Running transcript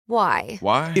Why?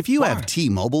 Why? If you have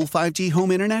T-Mobile 5G home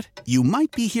internet, you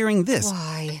might be hearing this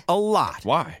Why? a lot.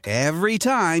 Why? Every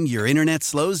time your internet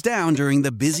slows down during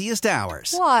the busiest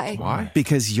hours. Why? Why?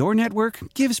 Because your network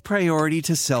gives priority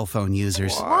to cell phone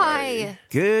users. Why?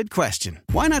 Good question.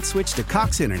 Why not switch to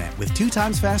Cox Internet with 2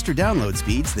 times faster download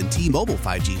speeds than T-Mobile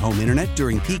 5G home internet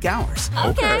during peak hours?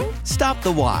 Okay. Stop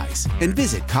the whys and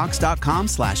visit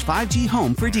cox.com/5G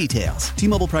home for details.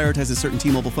 T-Mobile prioritizes certain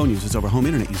T-Mobile phone users over home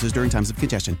internet users during times of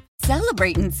congestion.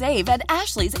 Celebrate and save at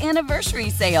Ashley's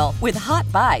Anniversary Sale. With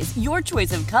Hot Buys, your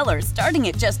choice of colors starting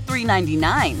at just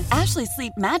 $3.99. Ashley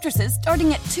Sleep mattresses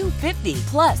starting at $2.50.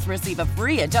 Plus, receive a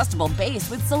free adjustable base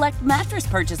with select mattress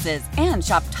purchases. And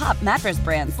shop top mattress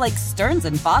brands like Stearns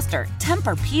 & Foster,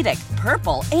 Tempur-Pedic,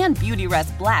 Purple, and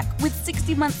Beautyrest Black with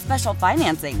 60-month special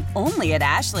financing. Only at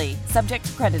Ashley. Subject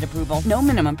to credit approval. No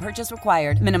minimum purchase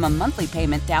required. Minimum monthly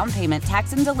payment, down payment,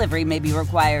 tax, and delivery may be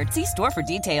required. See store for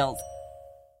details.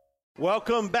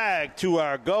 Welcome back to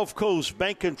our Gulf Coast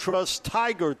Bank and Trust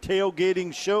Tiger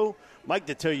Tailgating Show. Mike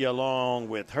Detillier along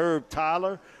with Herb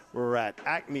Tyler. We're at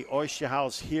Acme Oyster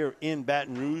House here in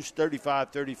Baton Rouge,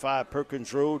 3535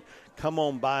 Perkins Road. Come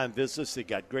on by and visit us. They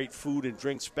got great food and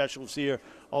drink specials here.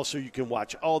 Also, you can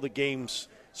watch all the games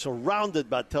surrounded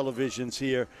by televisions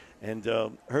here. And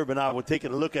Herb and I were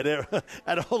taking a look at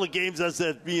all the games that's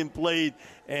being played.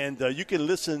 And you can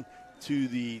listen to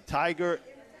the Tiger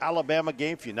Alabama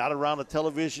game if you're not around the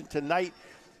television tonight.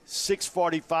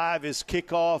 6:45 is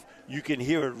kickoff. You can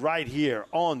hear it right here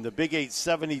on the Big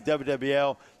 870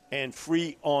 WWL and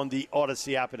free on the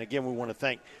Odyssey app. And again, we want to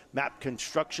thank Map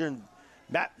Construction,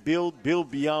 Map Build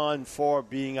Beyond for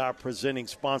being our presenting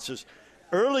sponsors.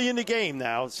 Early in the game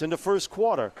now, it's in the first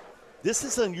quarter. This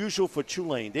is unusual for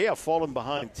Tulane. They have fallen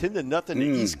behind 10-0 to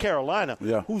East Carolina,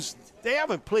 they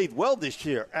haven't played well this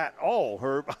year at all,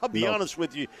 Herb. I'll be honest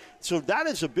with you. So that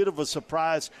is a bit of a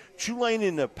surprise. Tulane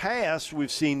in the past,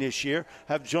 we've seen this year,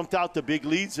 have jumped out to big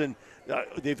leads, and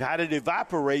they've had it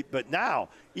evaporate. But now,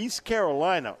 East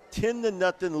Carolina,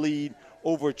 10-0 lead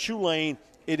over Tulane.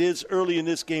 It is early in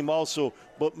this game also.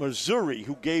 But Missouri,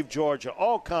 who gave Georgia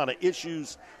all kind of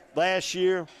issues last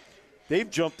year, they've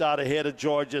jumped out ahead of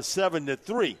Georgia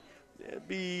 7-3. It'd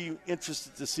be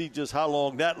interested to see just how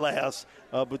long that lasts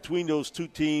between those two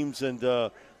teams. And,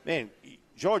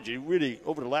 Georgia really,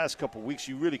 over the last couple of weeks,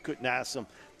 you really couldn't ask them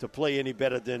to play any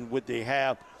better than what they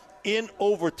have. In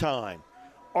overtime,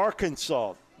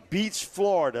 Arkansas beats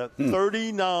Florida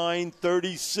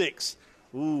 39-36.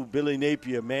 Ooh, Billy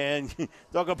Napier, man.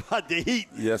 Talk about the heat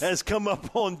has come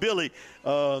up on Billy.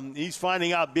 He's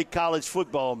finding out big college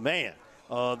football, man.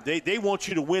 They want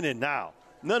you to win it now.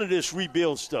 None of this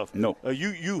rebuild stuff. No.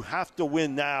 You have to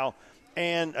win now.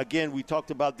 And, again, we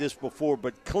talked about this before,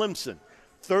 but Clemson,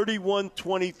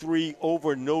 31-23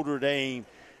 over Notre Dame.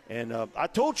 And I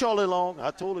told y'all along.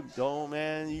 I told him, "Don't,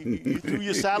 man, you threw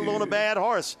your saddle on a bad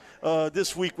horse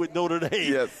this week with Notre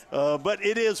Dame." Yes. But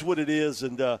it is what it is.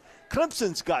 And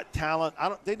Clemson's got talent.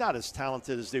 They're not as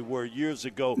talented as they were years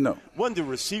ago. No. One of the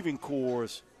receiving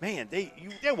cores, man, they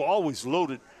were always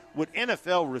loaded with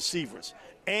NFL receivers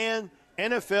and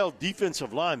NFL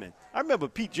defensive linemen. I remember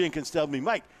Pete Jenkins telling me,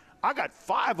 "Mike, I got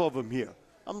 5 of them here."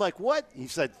 I'm like, "What?" He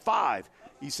said, 5.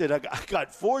 He said, I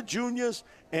got 4 juniors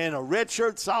and a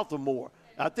redshirt sophomore.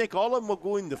 I think all of them are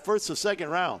going the first or second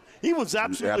round. He was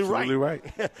absolutely right.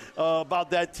 About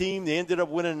that team. They ended up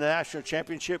winning the national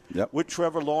championship with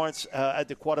Trevor Lawrence at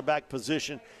the quarterback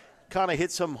position. Kind of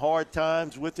hit some hard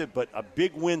times with it, but a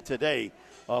big win today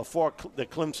for the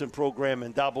Clemson program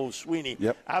and Dabo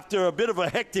Swinney after a bit of a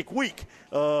hectic week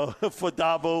for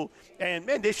Dabo. And,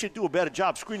 man, they should do a better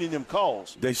job screening them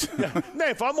calls. They should. Man,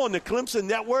 if I'm on the Clemson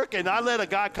network and I let a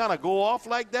guy kind of go off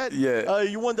like that,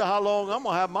 you wonder how long I'm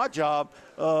going to have my job.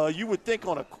 You would think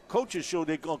on a coach's show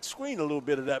they're going to screen a little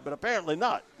bit of that, but apparently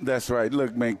not. That's right.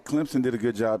 Look, man, Clemson did a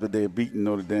good job today of beating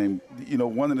Notre Dame. You know,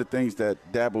 one of the things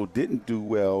that Dabo didn't do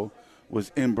well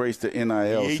was embrace the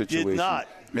NIL situation. He did not.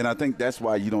 And I think that's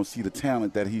why you don't see the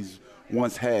talent that he's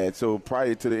once had. So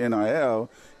prior to the NIL,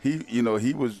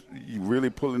 he was really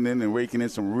pulling in and raking in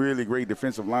some really great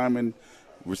defensive linemen,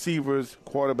 receivers,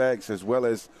 quarterbacks, as well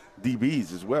as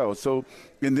DBs as well. So,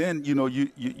 and then, you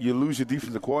lose your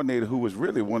defensive coordinator who was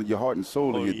really one of your heart and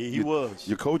soul of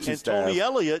your coaching staff. And Tony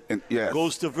Elliott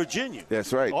goes to Virginia.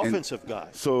 That's right. Offensive guy.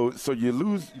 So you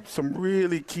lose some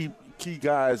really key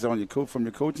guys on from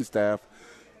your coaching staff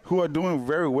who are doing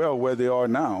very well where they are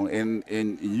now. And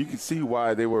you can see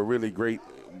why they were really great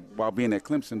while being at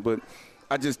Clemson. But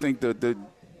I just think the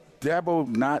Dabo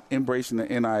not embracing the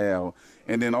NIL,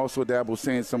 and then also Dabo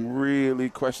saying some really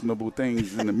questionable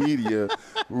things in the media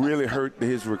really hurt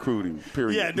his recruiting,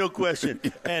 period. Yeah, no question.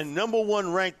 And number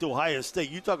 1 ranked Ohio State,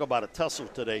 you talk about a tussle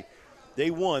today.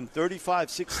 They won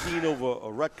 35-16 over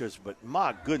Rutgers, but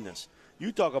my goodness,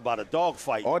 you talk about a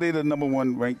dogfight. Are they the number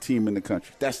 1 ranked team in the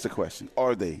country? That's the question.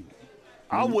 Are they?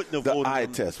 I wouldn't have voted. The eye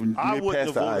test. When I they wouldn't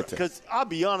passed the eye have voted, because I'll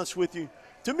be honest with you,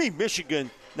 to me, Michigan,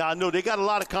 now I know they got a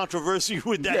lot of controversy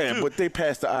with that, yeah, too. but they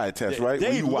passed the eye test, right?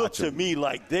 They look to me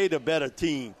like they're the better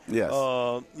team. Yes.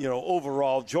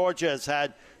 Overall. Georgia has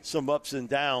had some ups and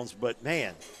downs, but,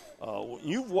 man,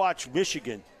 you've watched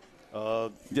Michigan.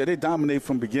 They dominate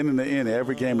from beginning to end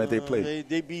every game that they play.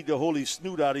 They beat the holy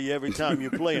snoot out of you every time you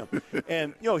play them.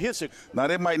 And, here's a – Now,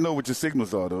 they might know what your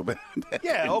signals are, though.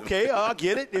 Yeah, okay, I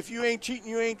get it. If you ain't cheating,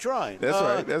 you ain't trying.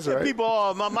 That's right.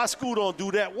 People, my school don't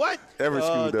do that. What? Every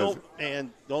school does it.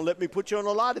 And don't let me put you on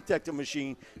a lie detector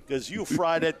machine, because you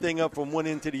fry that thing up from one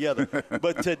end to the other.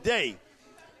 But today –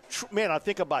 man, I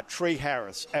think about Trey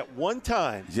Harris. At one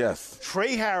time, yes,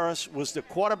 Trey Harris was the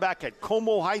quarterback at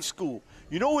Como High School.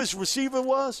 You know who his receiver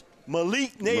was?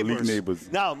 Malik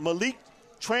Neighbors. Now, Malik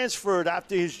transferred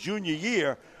after his junior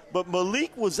year, but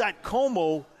Malik was at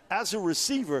Como as a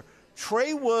receiver.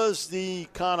 Trey was the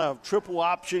kind of triple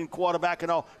option quarterback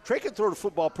and all. Trey can throw the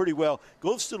football pretty well.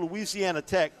 Goes to Louisiana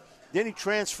Tech. Then he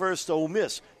transfers to Ole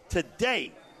Miss.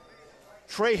 Today,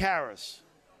 Trey Harris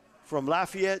from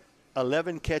Lafayette,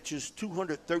 11 catches,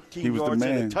 213 yards,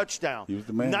 and a touchdown. He was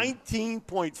the man.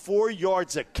 19.4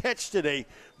 yards a catch today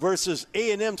versus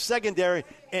A&M secondary.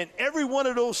 And every one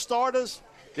of those starters,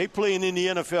 they playing in the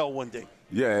NFL one day.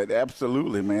 Yeah,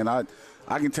 absolutely, man. I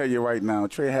can tell you right now,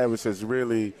 Trey Harris has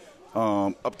really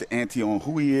up the ante on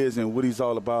who he is and what he's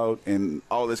all about and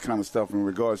all this kind of stuff in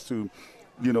regards to,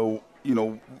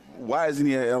 why isn't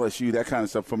he at LSU, that kind of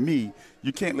stuff. For me,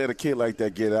 you can't let a kid like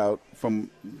that get out from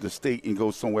the state and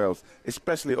go somewhere else,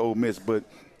 especially Ole Miss. But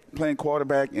playing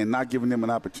quarterback and not giving him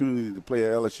an opportunity to play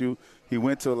at LSU, he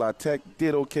went to La Tech,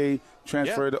 did okay,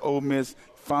 transferred to Ole Miss,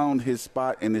 found his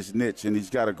spot and his niche, and he's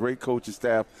got a great coaching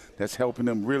staff that's helping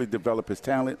him really develop his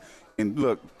talent. And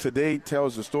look, today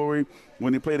tells the story.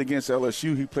 When he played against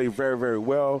LSU, he played very, very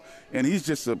well. And he's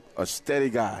just a steady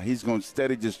guy. He's going to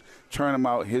steady just turn him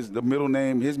out. His middle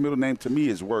name to me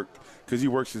is Work, because he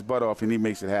works his butt off and he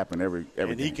makes it happen every And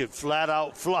game. He can flat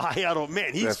out fly out on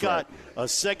man. He's got a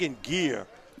second gear.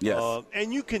 Yes.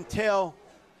 And you can tell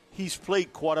he's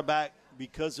played quarterback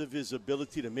because of his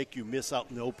ability to make you miss out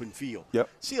in the open field. Yep.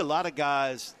 See, a lot of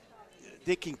guys,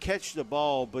 they can catch the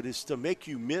ball, but it's to make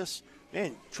you miss.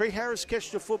 Man, Trey Harris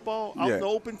catch the football out in the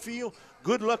open field.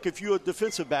 Good luck if you're a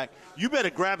defensive back. You better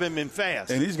grab him in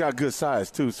fast. And he's got good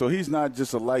size, too. So he's not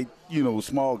just a light,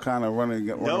 small kind of running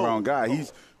around guy.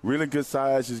 He's really good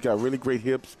size. He's got really great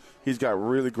hips. He's got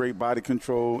really great body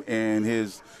control. And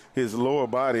his lower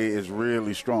body is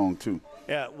really strong, too.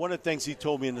 Yeah, one of the things he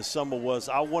told me in the summer was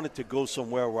I wanted to go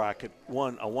somewhere where I could,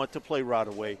 I want to play right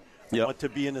away. I want to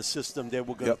be in a system that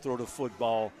we're going to throw the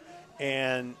football.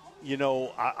 And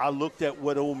I looked at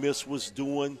what Ole Miss was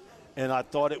doing, and I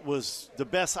thought it was the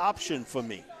best option for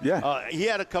me. Yeah. He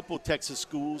had a couple of Texas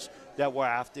schools that were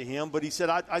after him, but he said,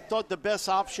 I thought the best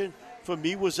option for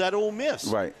me was at Ole Miss.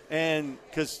 Right. And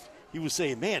because he was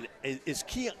saying, man, is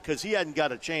Keon, because he hadn't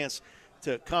got a chance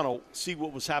to kind of see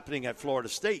what was happening at Florida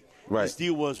State. Right. His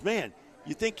deal was, man,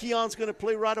 you think Keon's going to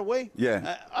play right away?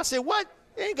 Yeah. I said, what?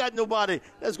 Ain't got nobody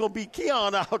that's going to beat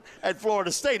Keon out at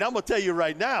Florida State. I'm going to tell you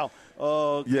right now.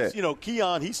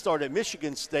 Keon, he started at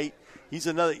Michigan State. He's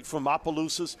another from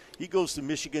Opelousas. He goes to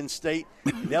Michigan State.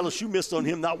 And LSU missed on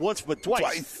him not once but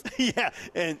twice. Yeah,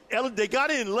 and they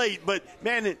got in late, but,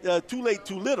 man, too late,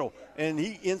 too little. And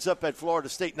he ends up at Florida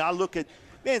State. Now I look at,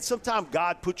 man, sometimes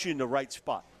God puts you in the right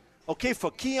spot. Okay,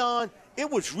 for Keon,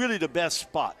 it was really the best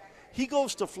spot. He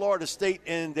goes to Florida State,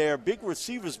 and their big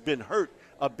receiver's been hurt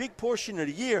a big portion of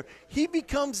the year. He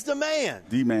becomes the man.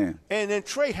 The man. And then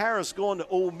Trey Harris going to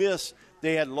Ole Miss,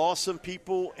 they had lost some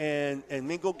people, and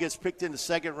Mingo gets picked in the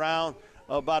second round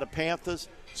by the Panthers.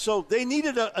 So they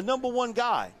needed a number one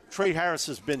guy. Trey Harris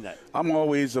has been that. I'm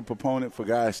always a proponent for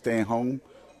guys staying home,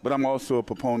 but I'm also a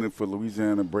proponent for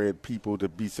Louisiana-bred people to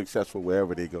be successful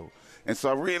wherever they go. And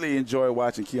so I really enjoy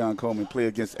watching Keon Coleman play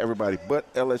against everybody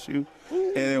but LSU.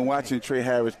 And then watching Trey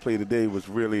Harris play today was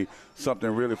really something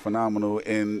really phenomenal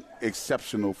and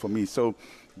exceptional for me. So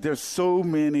there's so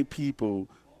many people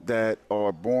that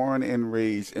are born and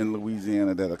raised in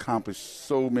Louisiana that accomplish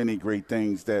so many great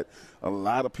things that a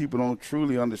lot of people don't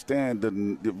truly understand.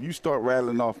 If you start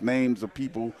rattling off names of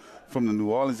people from the New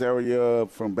Orleans area,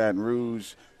 from Baton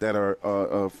Rouge, that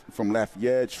are from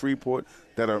Lafayette, Shreveport,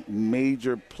 that are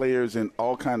major players in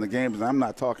all kinds of games. And I'm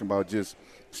not talking about just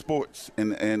sports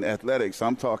and athletics.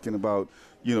 I'm talking about,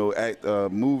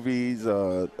 movies,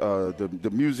 the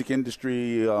music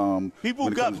industry. People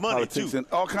got money too. And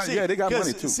all kinds. Yeah, they got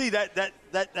money too. See,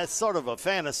 that's sort of a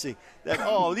fantasy.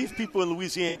 That these people in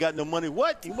Louisiana got no money.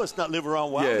 What? You must not live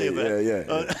around where I live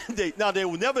at. They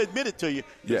will never admit it to you.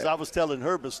 Because I was telling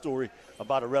Herb a story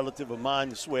about a relative of mine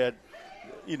who swear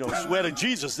to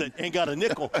Jesus that ain't got a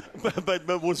nickel,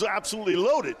 but was absolutely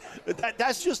loaded.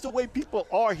 That's just the way people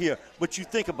are here. But you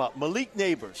think about Malik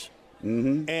Neighbors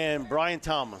and Brian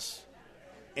Thomas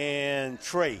and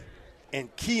Trey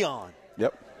and Keon.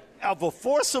 Yep. Of a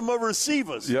foursome of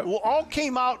receivers who all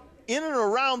came out in and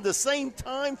around the same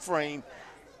time frame,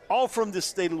 all from the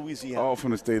state of Louisiana. All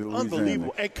from the state of Louisiana.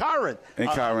 Unbelievable. And Kyron. And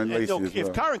Kyron Lacey as well.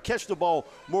 If Kyron catch the ball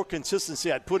more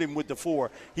consistency, I'd put him with the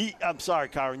 4. I'm sorry,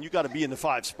 Kyron. You got to be in the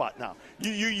 5 spot now.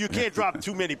 You can't drop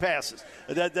too many passes.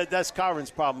 That's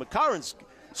Kyron's problem. But Kyron's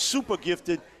super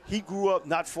gifted. He grew up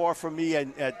not far from me,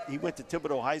 and he went to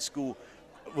Thibodeau High School,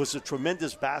 was a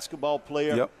tremendous basketball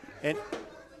player. Yep. And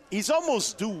he's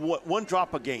almost due one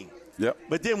drop a game. Yep.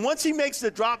 But then once he makes the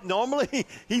drop, normally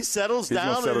he settles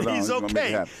down and he's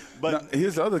okay. But now,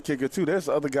 here's the other kicker, too. There's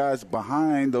other guys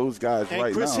behind those guys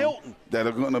right Chris now Hilton. That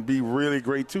are going to be really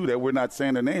great, too, that we're not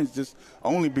saying their names just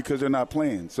only because they're not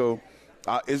playing. So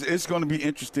it's going to be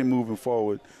interesting moving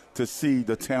forward to see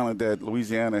the talent that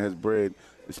Louisiana has bred,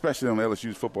 especially on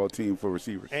LSU's football team for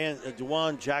receivers. And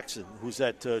DeJuan Jackson, who's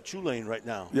at Tulane right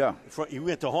now. Yeah. He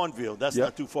went to Hornville. That's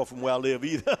not too far from where I live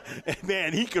either. And,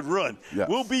 man, he could run. Yes.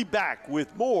 We'll be back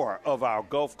with more of our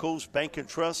Gulf Coast Bank and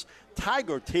Trust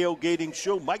Tiger Tailgating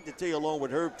Show. Mike Detillier along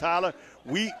with Herb Tyler.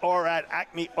 We are at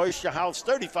Acme Oyster House,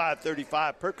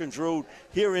 3535 Perkins Road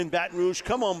here in Baton Rouge.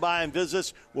 Come on by and visit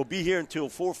us. We'll be here until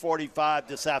 4:45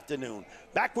 this afternoon.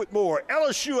 Back with more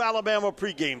LSU Alabama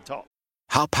pregame talk.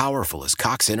 How powerful is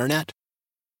Cox Internet?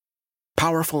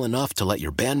 Powerful enough to let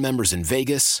your band members in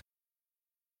Vegas,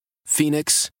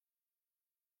 Phoenix,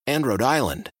 and Rhode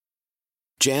Island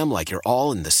jam like you're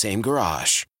all in the same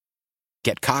garage.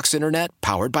 Get Cox Internet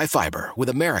powered by fiber with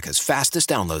America's fastest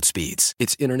download speeds.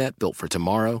 It's internet built for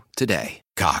tomorrow, today.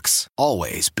 Cox,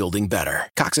 always building better.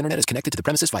 Cox Internet is connected to the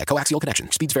premises via coaxial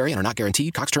connection. Speeds vary and are not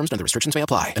guaranteed. Cox terms and other restrictions may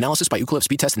apply. Analysis by Ookla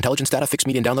Speed Test Intelligence Data. Fixed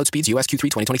median download speeds. US Q3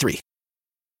 2023.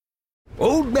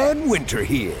 Old Man Winter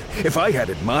here. If I had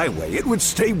it my way, it would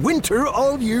stay winter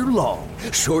all year long.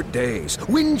 Short days,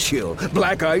 wind chill,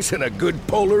 black ice, and a good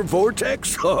polar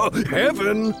vortex. Oh,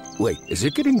 heaven. Wait, is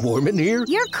it getting warm in here?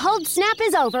 Your cold snap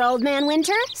is over, Old Man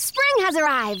Winter. Spring has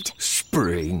arrived.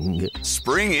 Spring.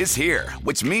 Spring is here,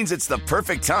 which means it's the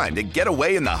perfect time to get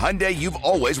away in the Hyundai you've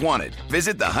always wanted.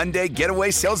 Visit the Hyundai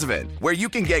Getaway Sales Event, where you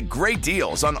can get great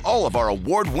deals on all of our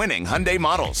award-winning Hyundai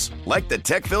models, like the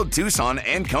tech-filled Tucson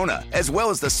and Kona, as well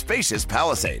as the spacious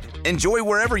Palisade. Enjoy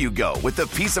wherever you go with the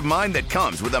peace of mind that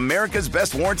comes with America's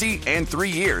best warranty and 3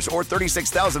 years or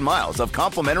 36,000 miles of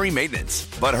complimentary maintenance.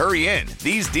 But hurry in,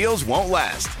 these deals won't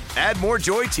last. Add more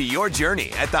joy to your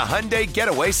journey at the Hyundai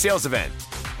Getaway Sales Event.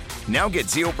 Now get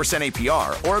 0%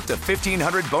 APR or up to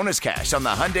 $1,500 bonus cash on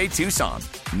the Hyundai Tucson.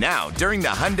 Now during the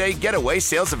Hyundai Getaway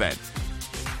Sales Event.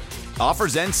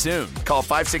 Offers end soon. Call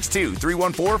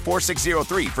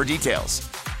 562-314-4603 for details.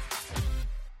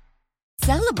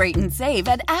 Celebrate and save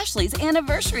at Ashley's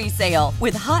Anniversary Sale.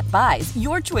 With Hot Buys,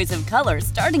 your choice of colors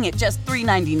starting at just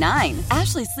 $3.99.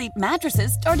 Ashley Sleep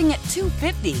mattresses starting at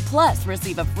 $2.50. Plus,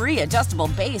 receive a free adjustable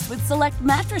base with select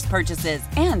mattress purchases.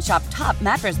 And shop top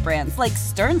mattress brands like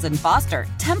Stearns & Foster,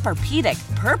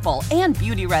 Tempur-Pedic, Purple, and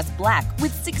Beautyrest Black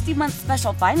with 60-month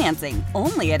special financing.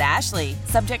 Only at Ashley.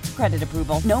 Subject to credit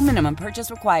approval. No minimum purchase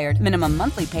required. Minimum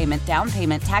monthly payment, down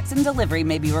payment, tax, and delivery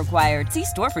may be required. See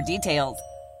store for details.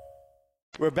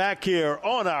 We're back here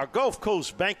on our Gulf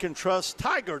Coast Bank and Trust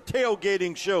Tiger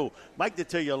Tailgating Show. Mike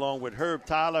Detillier along with Herb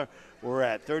Tyler. We're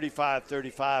at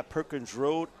 3535 Perkins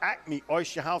Road, Acme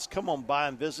Oyster House. Come on by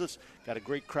and visit us. Got a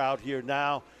great crowd here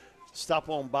now. Stop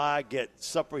on by, get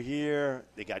supper here.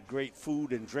 They got great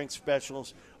food and drink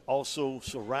specials. Also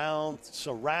surround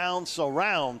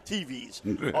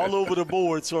TVs all over the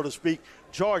board, so to speak.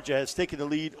 Georgia has taken the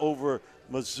lead over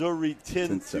Missouri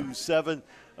 10-7.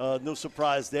 No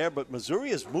surprise there, but Missouri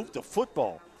has moved the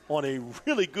football on a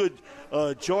really good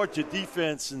Georgia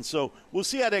defense, and so we'll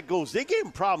see how that goes. They gave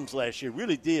them problems last year,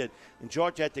 really did, and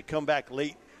Georgia had to come back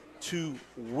late to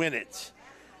win it.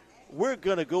 We're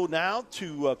going to go now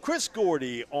to Chris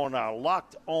Gordy on our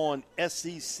Locked On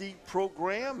SEC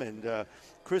program, and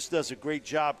Chris does a great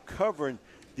job covering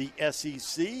the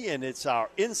SEC, and it's our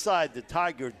Inside the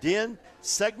Tiger Den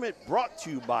segment brought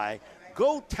to you by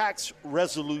Go Tax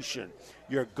Resolution,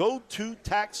 your go-to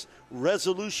tax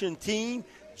resolution team,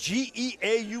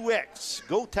 GEAUX.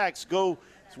 Go Tax Go.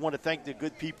 Just want to thank the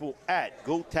good people at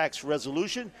Go Tax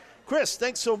Resolution. Chris,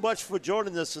 thanks so much for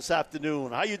joining us this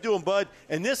afternoon. How you doing, bud?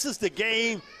 And this is the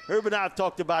game. Herb and I have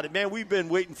talked about it. Man, we've been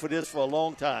waiting for this for a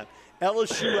long time.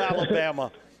 LSU,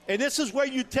 Alabama. And this is where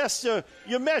you test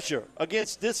your measure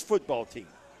against this football team.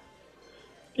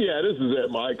 Yeah, this is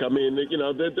it, Mike. I mean,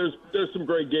 there's some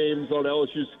great games on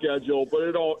LSU's schedule, but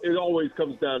it always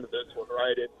comes down to this one,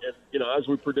 right? And as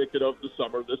we predicted over the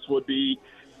summer, this would be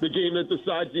the game that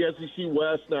decides the SEC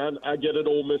West. Now, I get it,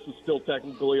 Ole Miss is still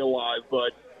technically alive,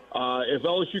 but if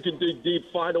LSU can dig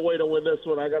deep, find a way to win this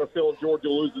one, I got a feeling Georgia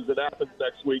loses at Athens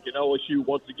next week, and LSU,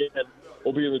 once again,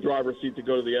 will be in the driver's seat to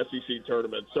go to the SEC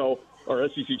tournament. Or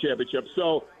SEC championship.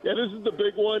 So, yeah, this is the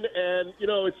big one. And,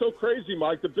 it's so crazy,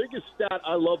 Mike. The biggest stat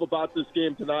I love about this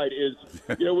game tonight is,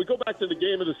 we go back to the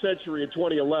game of the century in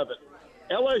 2011.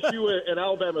 LSU and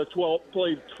Alabama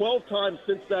played 12 times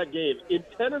since that game. In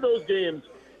 10 of those games,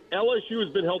 LSU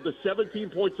has been held to 17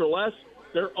 points or less.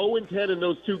 They're 0-10 in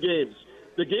those two games.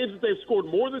 The games that they've scored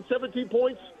more than 17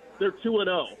 points, they're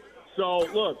 2-0. So,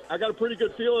 look, I got a pretty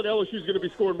good feeling LSU's going to be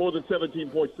scoring more than 17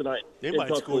 points tonight. They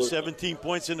might score 17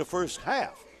 points in the first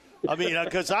half. I mean,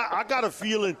 because I got a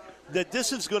feeling that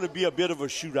this is going to be a bit of a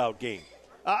shootout game.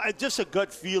 Just a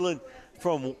gut feeling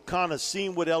from kind of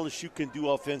seeing what LSU can do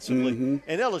offensively. Mm-hmm.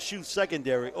 And LSU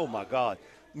secondary, oh, my God.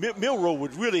 Milroe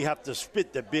would really have to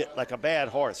spit the bit like a bad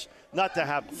horse not to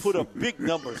have put up big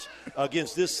numbers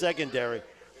against this secondary.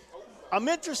 I'm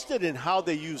interested in how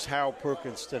they use Harold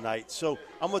Perkins tonight, so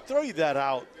I'm going to throw you that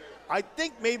out. I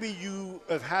think maybe you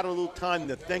have had a little time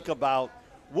to think about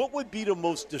what would be the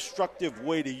most destructive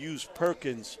way to use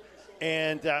Perkins.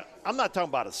 And I'm not talking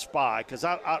about a spy, because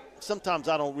sometimes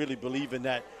I don't really believe in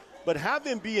that. But have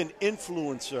him be an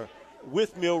influencer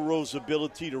with Milroe's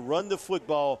ability to run the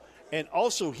football. And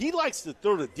also, he likes to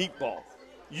throw the deep ball.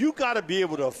 You got to be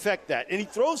able to affect that. And he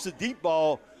throws the deep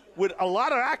ball with a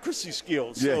lot of accuracy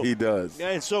skills. Yeah, he does.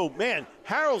 And so, man,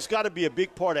 Harold's got to be a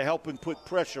big part of helping put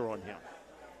pressure on him.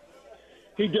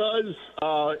 He does.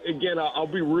 Again, I'll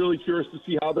be really curious to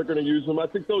see how they're going to use him. I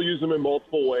think they'll use him in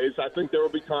multiple ways. I think there will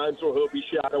be times where he'll be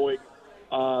shadowing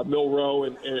Milroe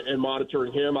and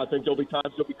monitoring him. I think there'll be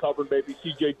times he'll be covering maybe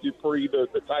C.J. Dupree,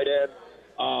 the tight end,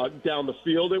 down the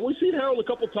field. And we've seen Harold a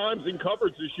couple times in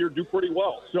coverage this year do pretty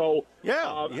well. So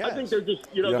I think they're just,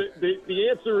 the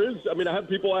answer is, I mean, I have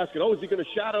people asking, is he going to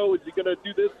shadow? Is he going to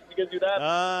do this? Is he going to do that?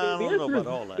 I don't know about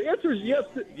all that. The answer is yes.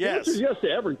 The answer is yes to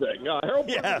everything. Harold,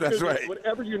 that's right.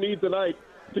 Whatever you need tonight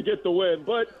to get the win.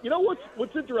 But you know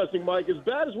what's interesting, Mike, as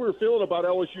bad as we were feeling about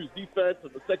LSU's defense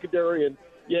and the secondary, and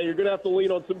you're going to have to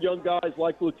lean on some young guys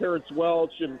like Terrence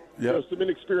Welch and some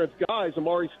inexperienced guys,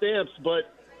 Amari Stamps,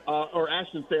 or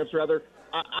Ashton Stamps, rather.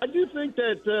 I do think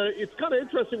that it's kind of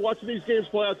interesting watching these games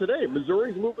play out today.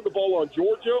 Missouri's moving the ball on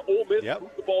Georgia. Ole Miss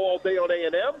moved the ball all day on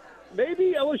A&M.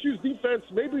 Maybe LSU's defense,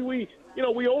 maybe we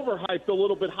overhyped a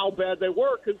little bit how bad they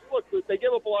were, because, look, they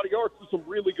gave up a lot of yards to some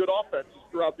really good offenses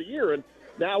throughout the year. And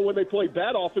now when they play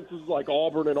bad offenses like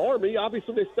Auburn and Army,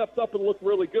 obviously they stepped up and looked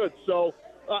really good. So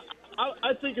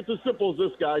I think it's as simple as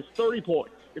this, guys, 30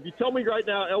 points. If you tell me right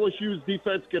now LSU's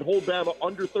defense can hold Bama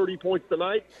under 30 points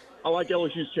tonight, I like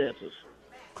LSU's chances.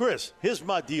 Chris, here's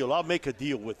my deal. I'll make a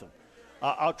deal with them.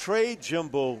 I'll trade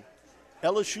Jimbo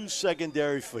LSU's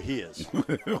secondary for his.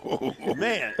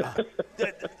 Man,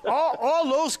 all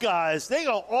those guys, they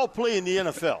going to all play in the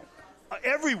NFL.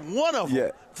 Every one of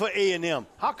them for A&M.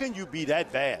 How can you be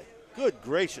that bad? Good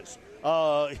gracious.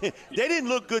 They didn't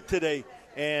look good today.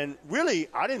 And really,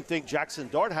 I didn't think Jackson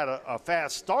Dart had a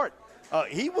fast start.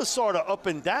 He was sort of up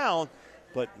and down.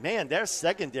 But, man, their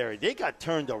secondary, they got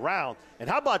turned around. And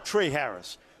how about Trey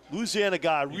Harris? Louisiana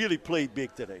guy really played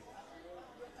big today.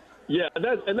 Yeah,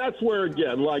 and that's where,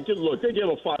 again, look, they gave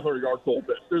a 500-yard goal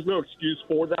bit. There's no excuse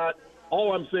for that.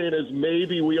 All I'm saying is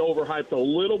maybe we overhyped a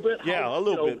little bit. Yeah, a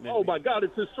little bit. Maybe. Oh, my God,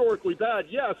 it's historically bad.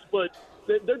 Yes, but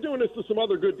they're doing this to some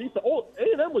other good defense.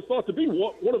 A&M was thought to be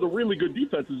one of the really good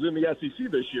defenses in the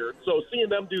SEC this year. So seeing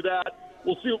them do that,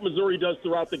 we'll see what Missouri does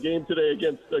throughout the game today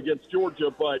against Georgia.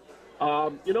 But,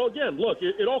 again, look,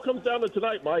 it all comes down to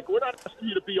tonight, Mike. We're not asking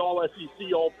you to be all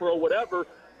SEC, all pro, whatever.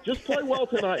 Just play well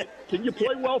tonight. Can you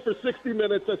play well for 60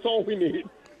 minutes? That's all we need.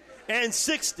 And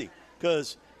 60,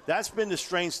 because that's been the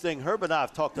strange thing. Herb and I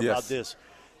have talked about this.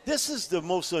 This is the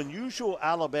most unusual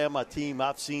Alabama team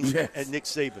I've seen at Nick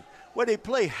Saban, where they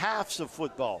play halves of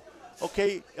football.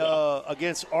 Okay,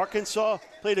 against Arkansas,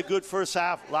 played a good first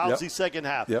half, lousy second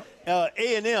half.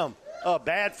 A&M,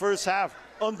 bad first half,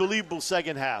 unbelievable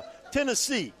second half.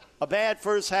 Tennessee, a bad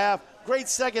first half, great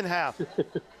second half.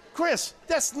 Chris,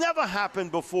 that's never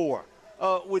happened before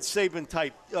with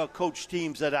Saban-type coach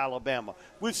teams at Alabama.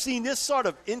 We've seen this sort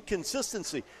of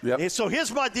inconsistency. Yep. And so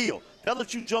here's my deal.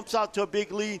 LSU jumps out to a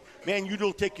big lead, man, you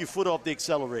don't take your foot off the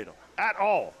accelerator at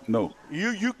all. No.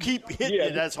 You keep hitting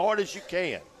it as hard as you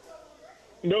can.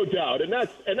 No doubt, and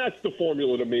that's the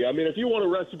formula to me. I mean, if you want a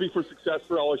recipe for success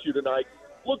for LSU tonight,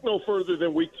 look no further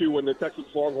than week 2 when the Texas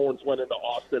Longhorns went into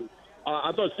Austin.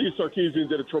 I thought Steve Sarkisian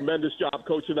did a tremendous job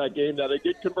coaching that game. Now, they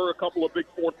did convert a couple of big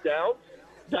fourth downs.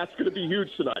 That's going to be huge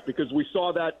tonight because we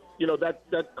saw that,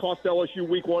 that cost LSU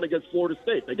week 1 against Florida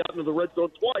State. They got into the red zone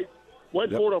twice,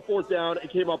 went for it on fourth down, and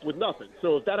came up with nothing.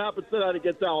 So if that happens tonight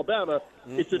against Alabama,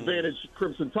 it's advantage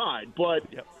Crimson Tide. But,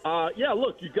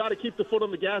 look, you got to keep the foot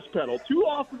on the gas pedal. Too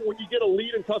often when you get a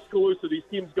lead in Tuscaloosa, these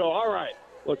teams go, all right,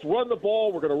 let's run the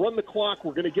ball. We're going to run the clock.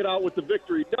 We're going to get out with the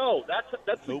victory. No, that's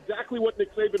exactly what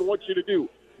Nick Saban wants you to do.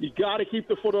 You got to keep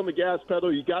the foot on the gas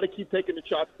pedal. You got to keep taking the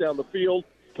shots down the field.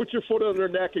 Put your foot on their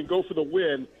neck and go for the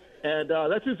win. And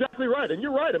that's exactly right. And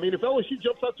you're right. I mean, if LSU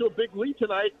jumps out to a big lead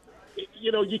tonight,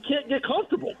 you can't get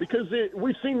comfortable because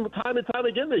we've seen time and time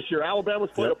again this year. Alabama's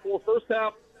played a poor first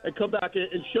half and come back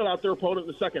and shut out their opponent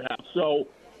in the second half. So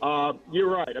you're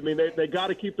right. I mean, they got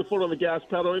to keep the foot on the gas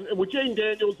pedal. And with Jaden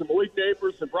Daniels and Malik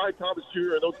Neighbors and Brian Thomas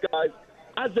Jr. and those guys,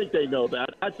 I think they know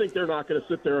that. I think they're not going to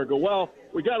sit there and go, well,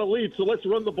 we got a lead, so let's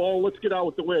run the ball. Let's get out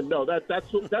with the win. No,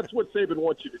 that's what Saban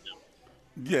wants you to do.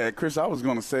 Yeah, Chris, I was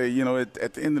going to say,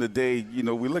 at the end of the day,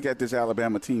 we look at this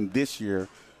Alabama team this year,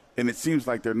 and it seems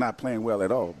like they're not playing well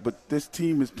at all. But this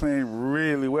team is playing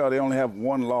really well. They only have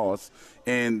one loss,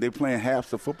 and they're playing halves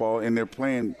the football, and they're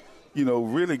playing,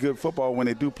 really good football when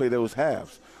they do play those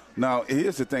halves. Now,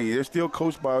 here's the thing. They're still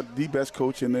coached by the best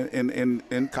coach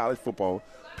in college football,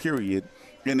 period,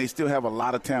 and they still have a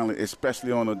lot of talent,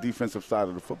 especially on the defensive side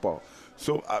of the football.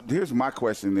 So here's my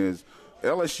question is,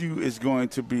 LSU is going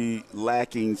to be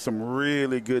lacking some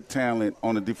really good talent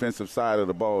on the defensive side of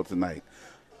the ball tonight.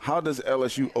 How does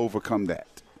LSU overcome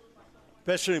that?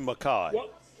 Especially Makai. Well,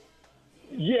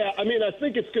 yeah, I mean, I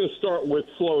think it's going to start with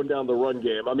slowing down the run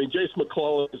game. I mean, Jace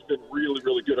McClellan has been really,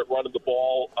 really good at running the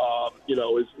ball.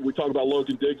 As we talk about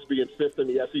Logan Diggs being 5th in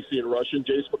the SEC in rushing,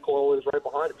 Jace McClellan is right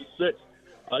behind him. He's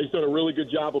 6th. He's done a really good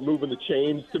job of moving the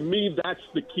chains. To me, that's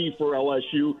the key for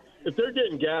LSU. If they're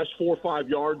getting gashed 4 or 5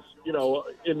 yards,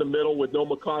 in the middle with no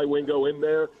Makai Wingo in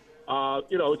there, it's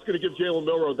going to give Jalen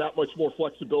Milroe that much more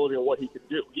flexibility on what he can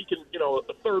do. He can,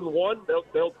 a 3rd and 1,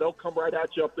 they'll come right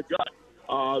at you up the gut.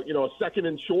 A 2nd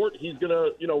and short, he's going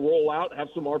to, roll out, have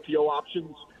some RPO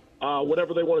options,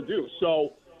 whatever they want to do.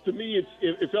 So to me,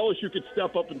 if LSU could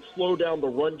step up and slow down the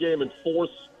run game and force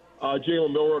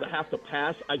Jalen Milroe to have to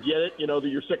pass, I get it. That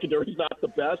your secondary is not the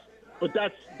best. But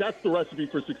that's the recipe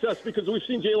for success because we've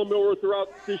seen Jalen Milroe throughout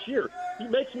this year. He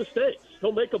makes mistakes.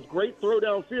 He'll make a great throw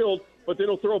downfield, but then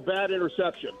he'll throw a bad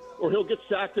interception. Or he'll get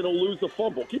sacked and he'll lose a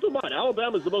fumble. Keep in mind,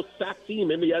 Alabama's the most sacked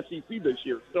team in the SEC this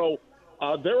year. So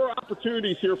there are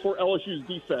opportunities here for LSU's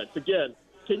defense. Again,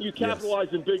 can you capitalize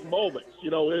in big moments?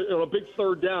 On a big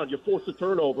 3rd down, you force a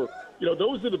turnover.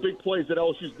 Those are the big plays that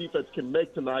LSU's defense can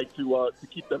make tonight to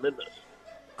keep them in this.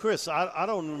 Chris, I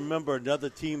don't remember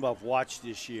another team I've watched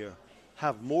this year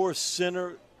have more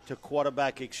center to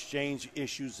quarterback exchange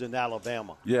issues than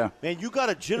Alabama. Yeah. Man, you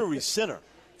got a jittery center.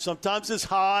 Sometimes it's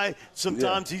high.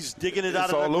 Sometimes he's digging it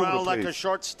out of the ground like a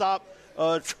shortstop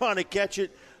trying to catch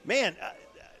it. Man,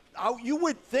 you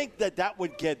would think that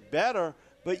would get better,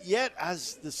 but yet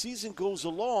as the season goes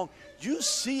along, you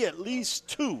see at least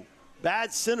 2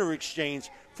 bad center exchange.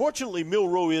 Fortunately,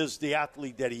 Milroe is the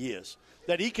athlete that he is,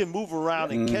 that he can move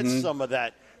around and catch some of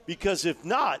that because if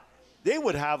not, they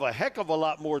would have a heck of a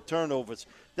lot more turnovers.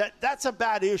 That's a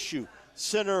bad issue,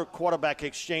 center quarterback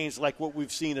exchange like what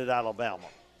we've seen at Alabama.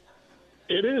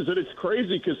 It is, and it's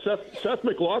crazy because Seth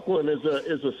McLaughlin is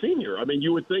a senior. I mean,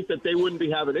 you would think that they wouldn't be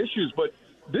having issues, but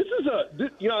this is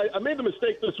I made the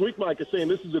mistake this week, Mike, of saying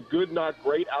this is a good, not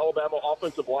great Alabama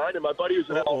offensive line, and my buddy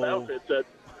who's an Alabama fan said,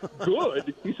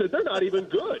 good. He said, they're not even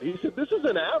good. He said, this is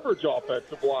an average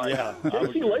offensive line. Yeah,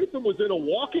 J.C. Latham was in a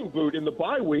walking boot in the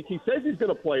bye week. He says he's going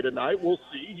to play tonight. We'll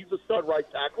see. He's a stud right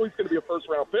tackle. He's going to be a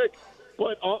first-round pick.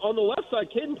 But on the left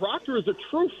side, Caden Proctor is a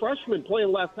true freshman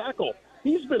playing left tackle.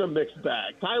 He's been a mixed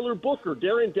bag. Tyler Booker,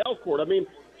 Darian Delcourt. I mean,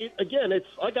 it's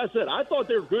like I said, I thought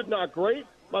they were good, not great.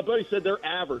 My buddy said they're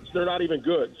average. They're not even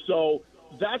good. So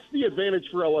that's the advantage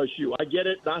for LSU. I get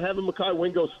it. Not having Makai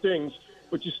Wingo stings.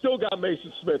 But you still got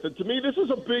Mason Smith. And to me, this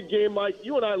is a big game, Mike.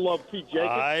 You and I love Pete Jacobs.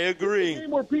 I agree. It's a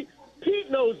game where Pete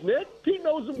knows Nick. Pete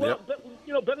knows him well,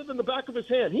 better than the back of his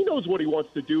hand. He knows what he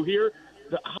wants to do here.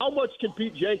 How much can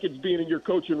Pete Jenkins being in your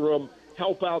coaching room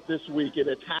help out this week in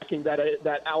attacking that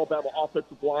Alabama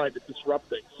offensive line and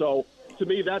disrupting? So, to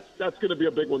me, that's going to be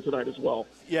a big one tonight as well.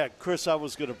 Yeah, Chris, I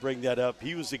was going to bring that up.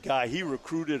 He was the guy. He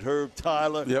recruited Herb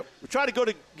Tyler. Yep. We tried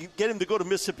to get him to go to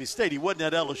Mississippi State. He wasn't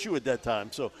at LSU at that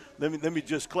time. So let me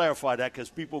just clarify that, because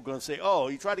people are going to say, oh,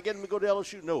 he tried to get him to go to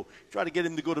LSU. No, he tried to get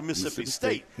him to go to Mississippi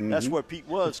State. Mm-hmm. That's where Pete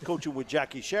was, coaching with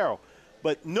Jackie Sherrill.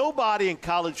 But nobody in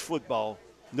college football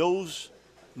knows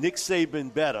Nick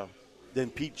Saban better than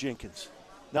Pete Jenkins.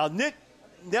 Now, Nick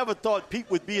never thought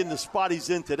Pete would be in the spot he's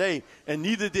in today, and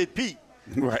neither did Pete.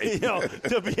 Right.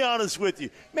 To be honest with you.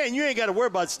 Man, you ain't got to worry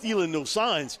about stealing no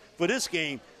signs for this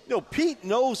game. No, Pete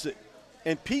knows it.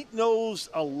 And Pete knows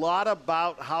a lot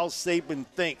about how Saban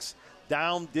thinks.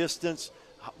 Down distance,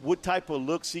 what type of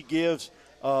looks he gives.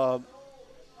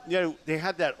 They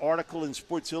had that article in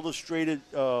Sports Illustrated.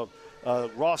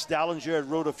 Ross Dallinger had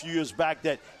wrote a few years back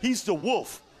that he's the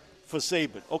wolf for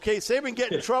Saban. Okay, Saban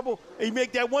get in trouble, and he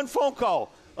make that one phone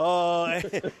call.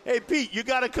 Hey, Pete, you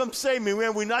got to come save me,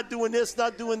 man. We're not doing this,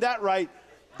 not doing that right.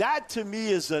 That, to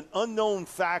me, is an unknown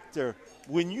factor.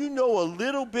 When you know a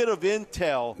little bit of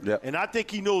intel, and I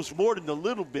think he knows more than a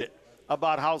little bit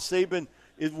about how Saban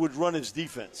would run his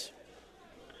defense.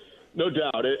 No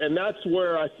doubt. And that's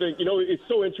where I think, it's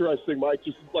so interesting, Mike,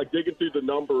 just like digging through the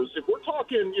numbers. If we're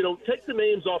talking, take the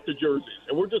names off the jerseys,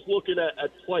 and we're just looking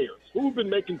at players who have been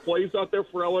making plays out there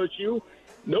for LSU.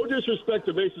 No disrespect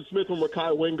to Mason Smith or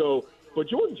Mekhi Wingo, but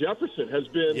Jordan Jefferson has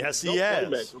been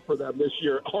playmaker for them this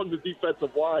year on the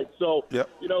defensive line. So,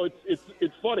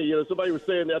 it's funny. Somebody was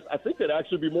saying that I think they'd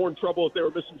actually be more in trouble if they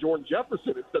were missing Jordan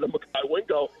Jefferson instead of Mekhi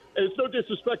Wingo. And it's no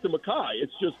disrespect to Mekhi.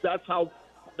 It's just that's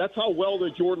how well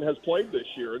that Jordan has played this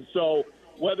year. And so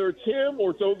whether it's him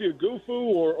or it's Ovia Gufu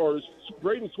or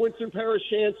Braden Swinson, Paris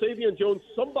Shand, Savion Jones,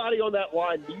 somebody on that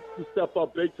line needs to step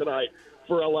up big tonight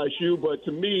for LSU. But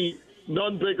to me,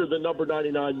 none bigger than number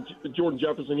 99, Jordan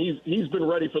Jefferson. He's been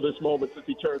ready for this moment since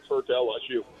he transferred to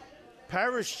LSU.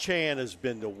 Paris Chan has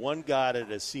been the one guy that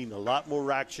has seen a lot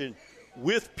more action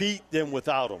with Pete than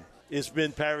without him. It's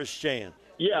been Paris Chan.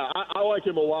 Yeah, I like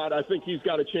him a lot. I think he's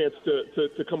got a chance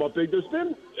to come up big. There's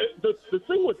been the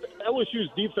thing with LSU's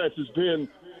defense has been,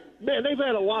 man, they've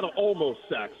had a lot of almost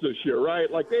sacks this year,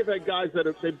 right? Like they've had guys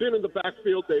they've been in the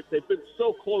backfield. They've been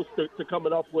so close to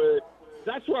coming up with it.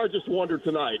 That's where I just wonder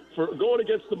tonight, for going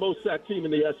against the most sacked team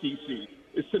in the SEC.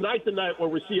 Is tonight the night where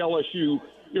we see LSU,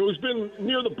 who's been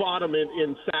near the bottom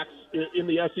in sacks in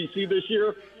the SEC this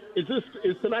year? Is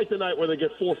tonight the night where they get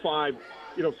 4, 5,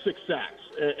 6 sacks?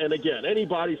 And again,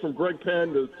 anybody from Greg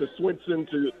Penn to Swinson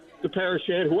to Paris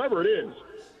Shand, whoever it is,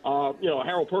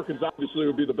 Harold Perkins obviously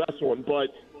would be the best one, but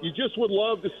you just would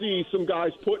love to see some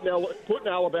guys putting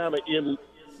Alabama in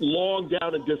long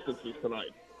down and distances tonight.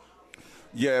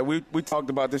 Yeah, we talked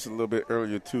about this a little bit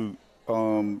earlier, too.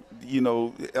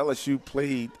 LSU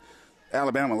played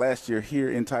Alabama last year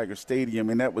here in Tiger Stadium,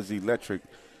 and that was electric.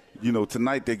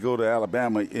 Tonight they go to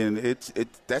Alabama, and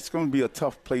that's going to be a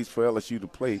tough place for LSU to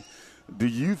play. Do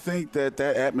you think that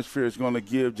atmosphere is going to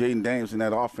give Jaden Daniels and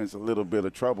that offense a little bit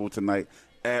of trouble tonight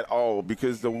at all?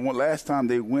 Because the last time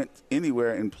they went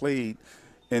anywhere and played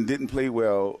and didn't play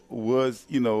well was,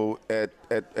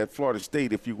 at Florida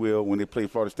State, if you will, when they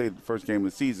played Florida State the first game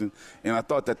of the season. And I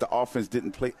thought that the offense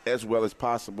didn't play as well as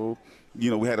possible. We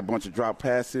had a bunch of drop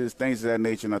passes, things of that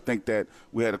nature, and I think that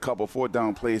we had a couple of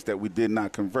 4-down plays that we did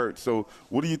not convert. So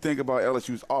what do you think about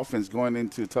LSU's offense going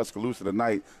into Tuscaloosa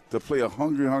tonight to play a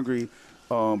hungry,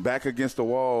 back against the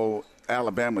wall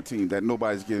Alabama team that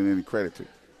nobody's getting any credit to?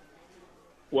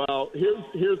 Well,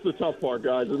 here's the tough part,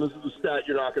 guys, and this is the stat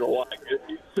you're not going to like.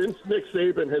 Since Nick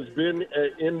Saban has been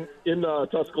in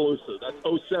Tuscaloosa, that's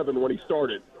 2007 when he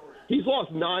started, he's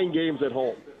lost 9 games at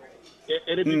home.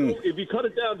 And if you cut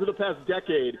it down to the past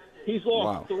decade, he's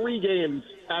lost 3 games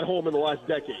at home in the last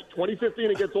decade.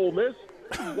 2015 against Ole Miss,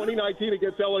 2019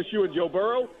 against LSU and Joe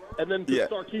Burrow, and then to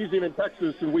Sarkisian in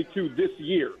Texas in Week 2 this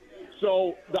year.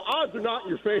 So the odds are not in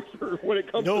your favor when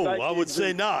it comes to night I would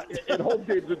say not. and home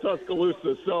games in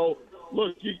Tuscaloosa. So,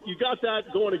 look, you got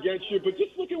that going against you, but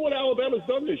just look at what Alabama's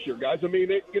done this year, guys. I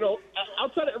mean,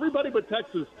 outside of everybody but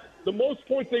Texas, the most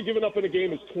points they've given up in a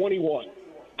game is 21.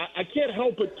 I can't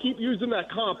help but keep using that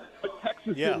comp, but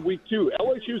Texas in Week 2.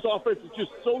 LSU's offense is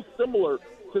just so similar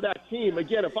to that team.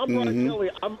 Again, if I'm Brian Kelly,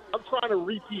 I'm trying to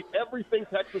repeat everything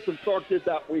Texas and Sark did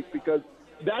that week because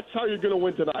that's how you're going to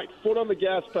win tonight. Foot on the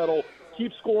gas pedal,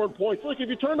 keep scoring points. Look, if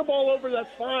you turn the ball over, that's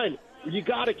fine. You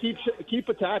got to keep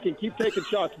attacking, keep taking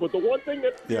shots. But the one thing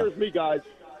that scares me, guys,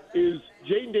 is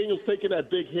Jaden Daniels taking that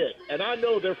big hit. And I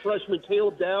know their freshman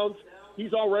Caleb Downs,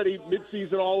 he's already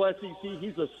midseason All-SEC.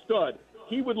 He's a stud.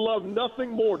 He would love nothing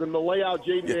more than to lay out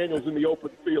Jaden Daniels in the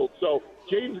open field. So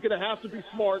Jaden's going to have to be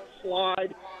smart,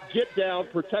 slide, get down,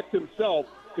 protect himself,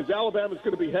 because Alabama's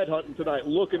going to be headhunting tonight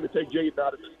looking to take Jaden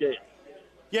out of this game.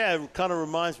 Yeah, it kind of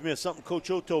reminds me of something Coach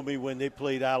O told me when they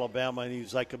played Alabama, and he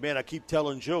was like, man, I keep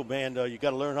telling Joe, man, you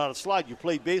got to learn how to slide. You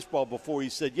played baseball before. He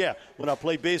said, yeah, when I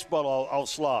play baseball, I'll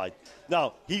slide.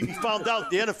 Now, he found out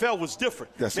the NFL was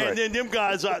different. That's man, right. then them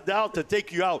guys are out to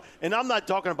take you out. And I'm not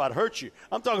talking about hurt you.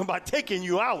 I'm talking about taking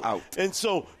you out. And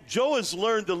so Joe has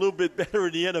learned a little bit better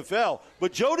in the NFL,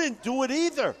 but Joe didn't do it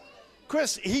either.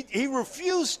 Chris, he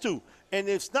refused to. And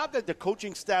it's not that the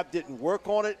coaching staff didn't work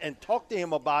on it and talk to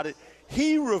him about it.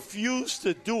 He refused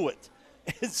to do it.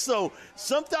 And so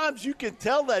sometimes you can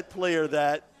tell that player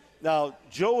that. Now,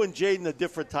 Joe and Jaden are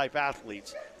different type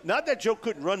athletes. Not that Joe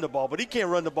couldn't run the ball, but he can't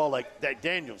run the ball like that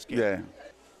Daniels can.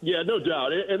 Yeah, no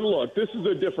doubt. And look, this is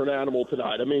a different animal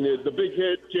tonight. I mean, the big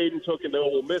hit Jaden took in the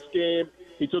Ole Miss game,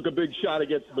 he took a big shot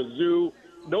against Mizzou.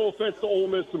 No offense to Ole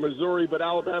Miss and Missouri, but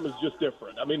Alabama's just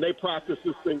different. I mean, they practice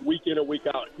this thing week in and week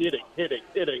out, hitting.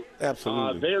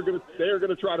 Absolutely. They're going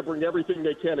to try to bring everything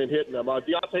they can in hitting them.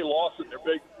 Deontay Lawson, their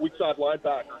big weak side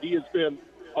linebacker, he has been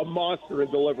a monster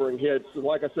in delivering hits. And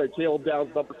like I said, Caleb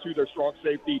Downs, number 2, their strong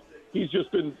safety, he's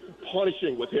just been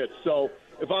punishing with hits. So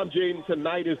if I'm Jaden,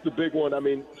 tonight is the big one. I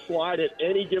mean, slide at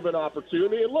any given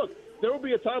opportunity. And look, there will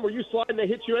be a time where you slide and they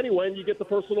hit you anyway and you get the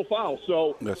personal foul.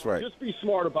 So that's right. Just be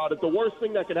smart about it. The worst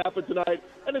thing that could happen tonight,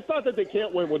 and it's not that they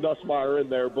can't win with Nussmeier in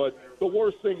there, but the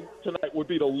worst thing tonight would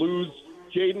be to lose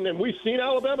Jaden. And we've seen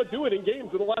Alabama do it in games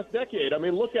in the last decade. I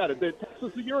mean, look at it.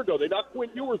 Texas a year ago, they knocked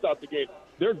Quinn Ewers out the game.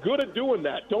 They're good at doing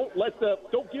that. Don't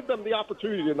give them the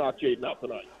opportunity to knock Jaden out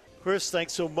tonight. Chris,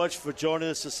 thanks so much for joining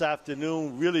us this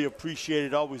afternoon. Really appreciate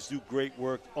it. Always do great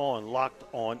work on Locked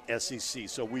On SEC.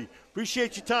 So we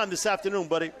appreciate your time this afternoon,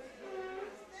 buddy.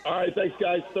 All right, thanks,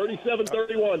 guys.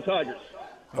 37-31 Tigers.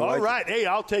 All right. Hey,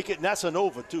 I'll take it, and that's an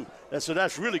over, too. So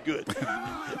that's really good.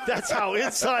 That's how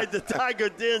Inside the Tiger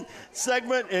Den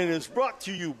segment, and it's brought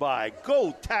to you by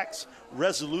Go Tax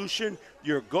Resolution,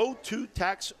 your go-to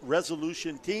tax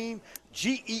resolution team.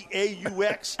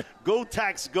 GEAUX, Go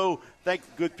Tax Go. Thank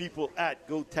the good people at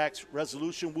Go Tax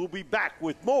Resolution. We'll be back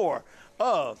with more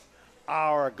of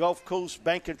our Gulf Coast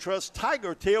Bank and Trust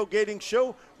Tiger Tailgating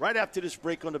Show right after this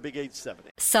break on the Big 870.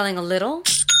 Selling a little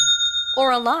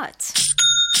or a lot?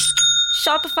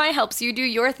 Shopify helps you do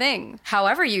your thing,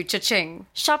 however you cha-ching.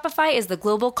 Shopify is the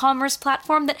global commerce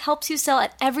platform that helps you sell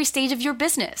at every stage of your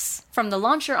business. From the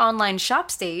launch your online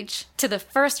shop stage, to the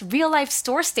first real-life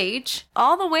store stage,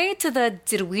 all the way to the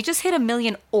did we just hit 1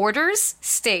 million orders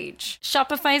stage.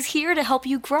 Shopify's here to help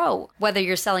you grow. Whether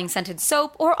you're selling scented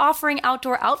soap or offering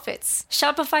outdoor outfits,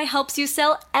 Shopify helps you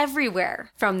sell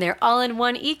everywhere. From their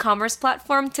all-in-one e-commerce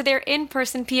platform to their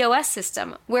in-person POS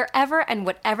system. Wherever and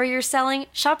whatever you're selling,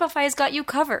 Shopify's got you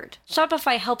covered.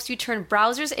 Shopify helps you turn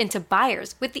browsers into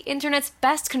buyers with the internet's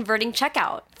best converting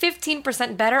checkout.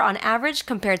 15% better on average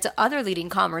compared to other leading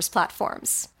commerce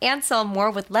platforms. And sell more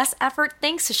with less effort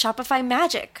thanks to Shopify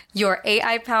Magic, your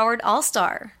AI-powered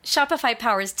all-star. Shopify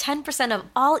powers 10% of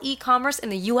all e-commerce in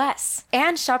the U.S.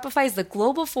 And Shopify is the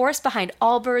global force behind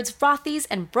Allbirds, Rothy's,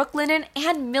 and Brooklinen,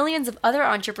 and millions of other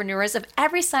entrepreneurs of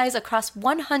every size across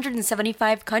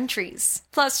 175 countries.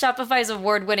 Plus, Shopify's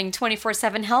award-winning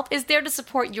 24/7 help is there to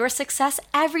support your success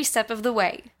every step of the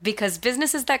way. Because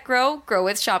businesses that grow, grow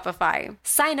with Shopify.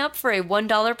 Sign up for a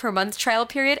 $1 per month trial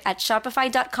period at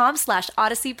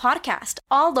shopify.com/Odyssey Podcast,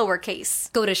 all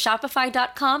lowercase. Go to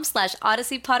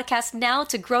shopify.com/Odyssey Podcast now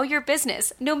to grow your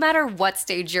business, no matter what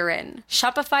stage you're in.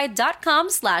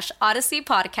 Shopify.com/Odyssey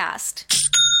Podcast.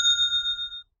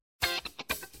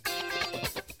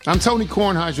 I'm Tony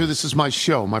Kornheiser. This is my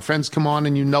show. My friends come on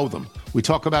and you know them. We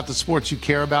talk about the sports you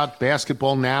care about,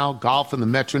 basketball now, golf, and the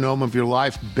metronome of your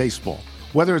life, baseball.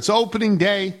 Whether it's opening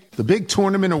day, the big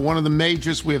tournament, or one of the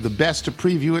majors, we have the best to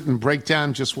preview it and break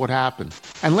down just what happened.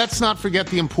 And let's not forget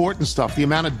the important stuff, the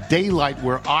amount of daylight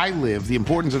where I live, the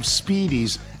importance of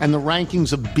speedies, and the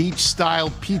rankings of beach-style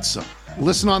pizza.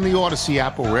 Listen on the Odyssey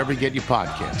app or wherever you get your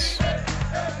podcasts.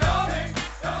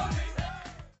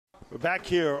 We're back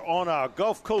here on our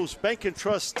Gulf Coast Bank and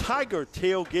Trust Tiger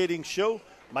Tailgating Show.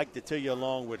 Mike Detillier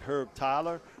along with Herb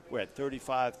Tyler. We're at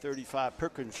 3535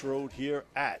 Perkins Road here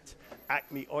at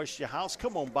Acme Oyster House.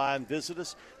 Come on by and visit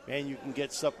us. Man, you can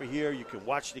get supper here. You can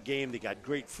watch the game. They got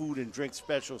great food and drink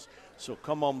specials. So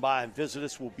come on by and visit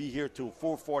us. We'll be here till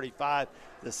 4:45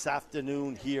 this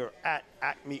afternoon here at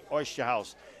Acme Oyster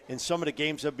House. And some of the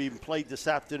games that have been played this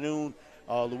afternoon,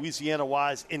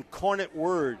 Louisiana-wise. Incarnate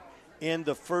Word in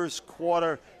the first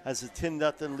quarter has a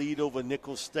 10-0 lead over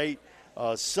Nicholls State.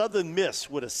 Southern Miss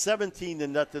with a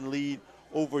 17-0 lead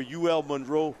over UL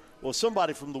Monroe. Well,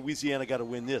 somebody from Louisiana got to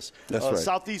win this. That's right.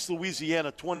 Southeast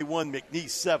Louisiana 21, McNeese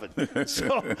 7.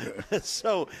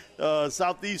 so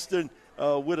Southeastern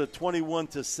with a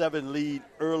 21-7 lead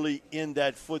early in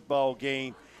that football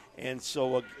game. And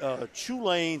so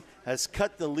Tulane has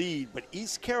cut the lead, but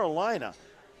East Carolina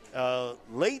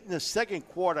late in the second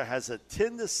quarter has a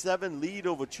 10-7 lead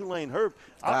over Tulane. Herb,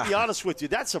 I'll be honest with you,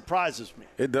 that surprises me.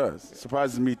 It does. It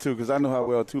surprises me too, because I know how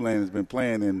well Tulane has been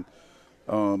playing, and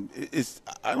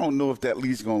I don't know if that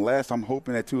lead's going to last. I'm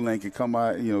hoping that Tulane can come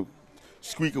out,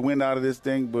 squeak a win out of this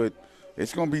thing, but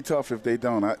it's going to be tough if they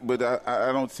don't.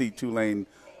 I don't see Tulane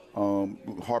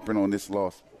harping on this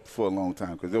loss for a long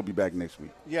time, because they'll be back next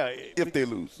week. Yeah, if they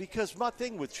lose. Because my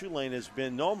thing with Tulane has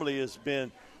been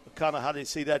kind of how they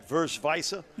say that verse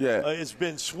visa. Yeah. It's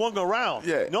been swung around.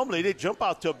 Yeah. Normally they jump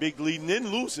out to a big lead and then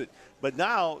lose it. But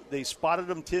now they spotted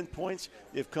them 10 points.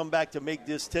 They've come back to make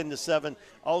this 10-7.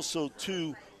 Also,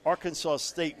 too, Arkansas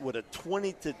State with a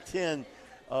 20-10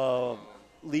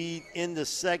 lead in the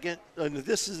second.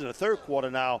 This is in the third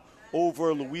quarter now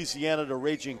over Louisiana, the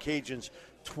Raging Cajuns,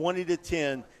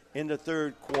 20-10 in the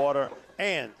third quarter.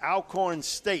 And Alcorn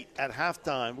State at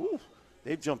halftime. Woo,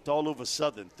 they jumped all over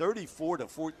Southern,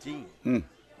 34-14.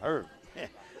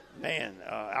 Man,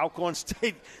 Alcorn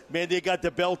State, man, they got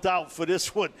the belt out for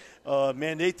this one.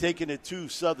 Man, they taking it to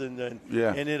Southern and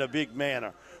in a big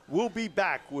manner. We'll be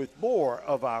back with more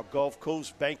of our Gulf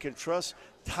Coast Bank and Trust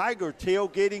Tiger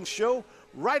Tailgating Show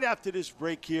right after this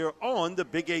break here on the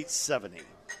Big 870.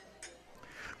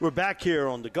 We're back here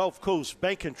on the Gulf Coast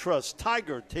Bank and Trust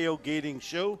Tiger Tailgating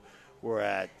Show. We're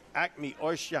at Acme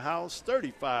Oyster House,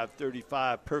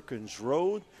 3535 Perkins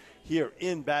Road here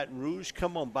in Baton Rouge.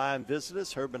 Come on by and visit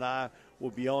us. Herb and I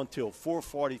will be on till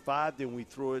 4:45. Then we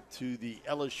throw it to the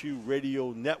LSU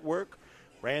Radio Network.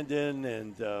 Brandon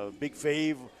and Big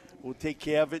Fave will take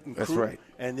care of it. And That's crew. right.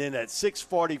 And then at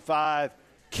 6:45,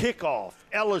 kickoff,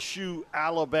 LSU,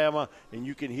 Alabama. And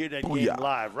you can hear that game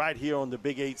live right here on the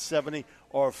Big 870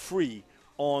 or free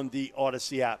on the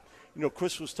Odyssey app.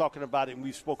 Chris was talking about it, and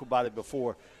we spoke about it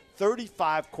before.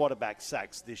 35 quarterback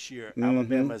sacks this year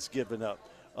Alabama has given up.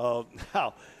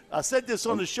 Now, I said this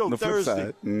on the show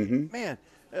Thursday. Man,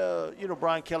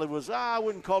 Brian Kelly was, I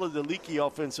wouldn't call it the leaky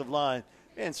offensive line.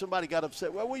 Man, somebody got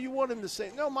upset. Well, what do you want him to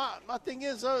say? No, my thing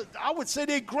is, I would say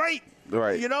they're great.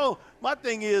 Right. My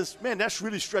thing is, man, that's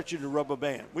really stretching the rubber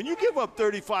band. When you give up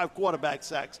 35 quarterback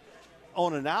sacks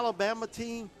on an Alabama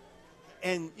team,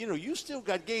 and, you still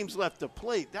got games left to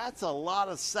play, that's a lot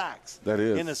of sacks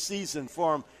in a season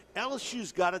for them.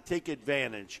 LSU's got to take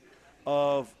advantage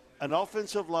of an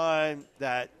offensive line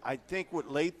that I think with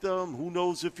Latham, who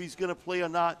knows if he's going to play or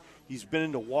not. He's been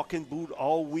in the walking boot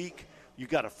all week. You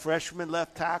got a freshman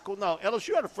left tackle. Now,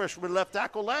 LSU had a freshman left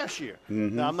tackle last year.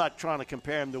 Now, I'm not trying to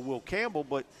compare him to Will Campbell,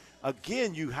 but,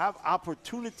 again, you have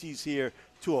opportunities here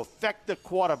to affect the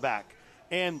quarterback.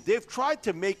 And they've tried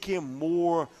to make him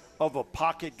more of a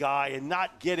pocket guy and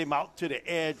not get him out to the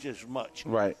edge as much.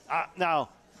 Right. Now,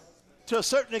 to a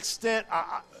certain extent,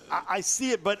 I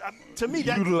see it, but to me,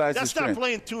 that's not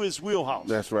playing to his wheelhouse.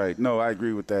 That's right. No, I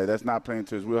agree with that. That's not playing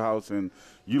to his wheelhouse and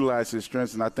utilize his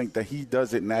strengths, and I think that he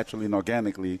does it naturally and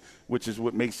organically, which is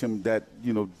what makes him that,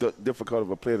 difficult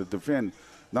of a player to defend.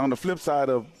 Now, on the flip side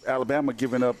of Alabama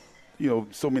giving up,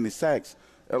 so many sacks,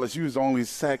 LSU's only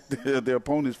sacked their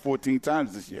opponents 14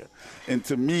 times this year. And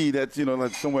to me, that's,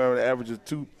 like somewhere an average of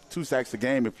two sacks a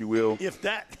game, if you will. If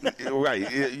that.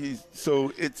 Right.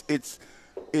 So it's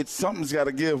something's got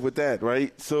to give with that,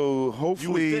 right? So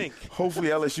hopefully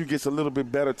LSU gets a little bit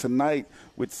better tonight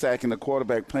with sacking the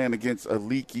quarterback, playing against a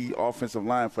leaky offensive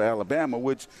line for Alabama,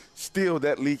 which still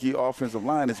that leaky offensive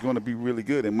line is going to be really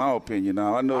good, in my opinion.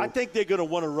 Now, I think they're going to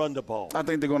want to run the ball. I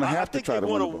think they're going to have to try to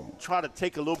run the ball. I think they want to try to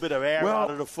take a little bit of air out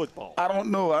of the football. I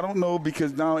don't know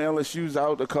because now LSU's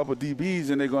out a couple of DBs,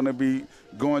 and they're going to be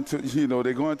going to,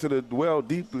 they're going to the well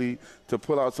deeply to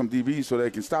pull out some DBs so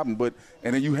they can stop them.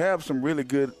 And then you have some really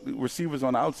good receivers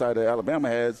on the outside that Alabama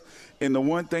has. And the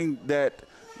one thing that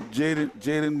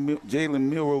Jalen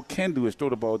Milroe can do is throw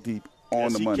the ball deep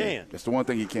on the money. Can. That's the one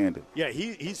thing he can do. Yeah,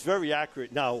 he's very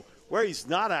accurate. Now, where he's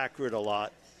not accurate a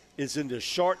lot is in the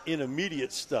short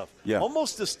intermediate stuff. Yeah.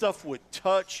 Almost the stuff with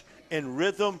touch and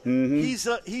rhythm. He's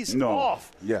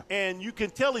off. Yeah. And you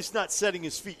can tell he's not setting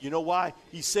his feet. You know why?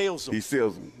 He sails them.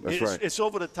 That's right. It's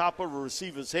over the top of a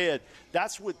receiver's head.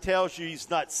 That's what tells you he's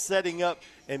not setting up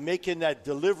and making that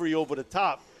delivery over the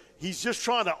top. He's just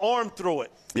trying to arm throw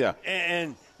it. Yeah.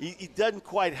 And He doesn't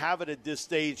quite have it at this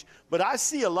stage. But I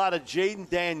see a lot of Jaden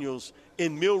Daniels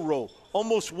in Milroe,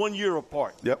 almost 1 year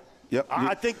apart. Yep.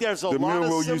 I think there's a lot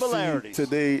of similarities. You see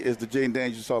today is the Jaden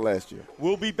Daniels you saw last year.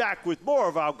 We'll be back with more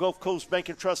of our Gulf Coast Bank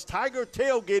and Trust Tiger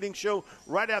Tailgating Show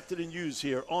right after the news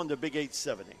here on the Big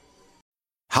 870.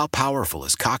 How powerful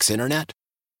is Cox Internet?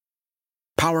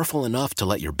 Powerful enough to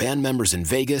let your band members in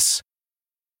Vegas,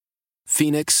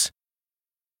 Phoenix,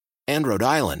 and Rhode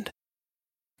Island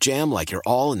jam like you're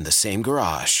all in the same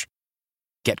garage.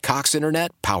 Get Cox Internet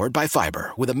powered by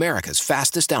fiber with America's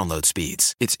fastest download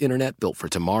speeds. It's internet built for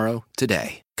tomorrow,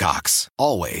 today. Cox,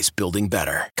 always building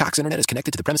better. Cox Internet is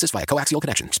connected to the premises via coaxial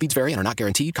connection. Speeds vary and are not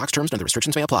guaranteed. Cox terms and other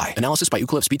restrictions may apply. Analysis by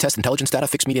Ookla Speed Test Intelligence Data.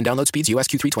 Fixed median download speeds. US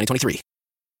Q3 2023.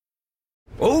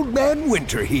 Old Man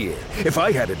Winter here. If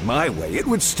I had it my way, it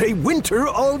would stay winter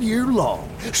all year long.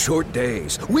 Short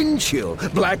days, wind chill,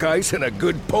 black ice, and a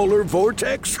good polar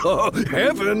vortex. Oh,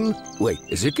 heaven. Wait,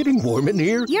 is it getting warm in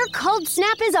here? Your cold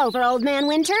snap is over, Old Man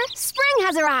Winter. Spring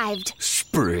has arrived.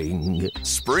 Spring.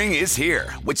 Spring is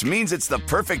here, which means it's the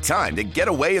perfect time to get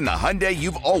away in the Hyundai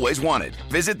you've always wanted.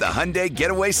 Visit the Hyundai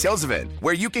Getaway Sales Event,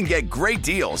 where you can get great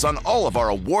deals on all of our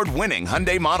award-winning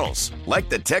Hyundai models, like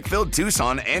the tech-filled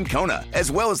Tucson and Kona,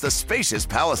 as well as the spacious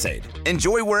Palisade.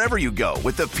 Enjoy wherever you go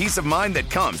with the peace of mind that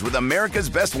comes with America's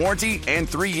best warranty and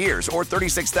 3 years or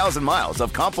 36,000 miles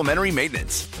of complimentary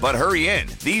maintenance. But hurry in,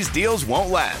 these deals won't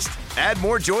last. Add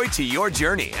more joy to your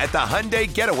journey at the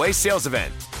Hyundai Getaway Sales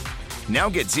Event. Now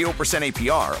get 0%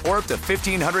 APR or up to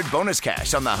 $1,500 bonus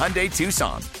cash on the Hyundai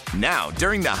Tucson. Now,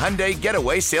 during the Hyundai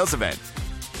Getaway Sales Event.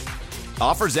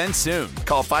 Offers end soon.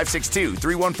 Call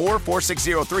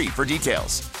 562-314-4603 for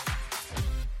details.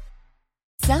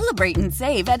 Celebrate and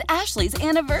save at Ashley's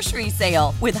Anniversary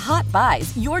Sale. With Hot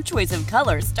Buys, your choice of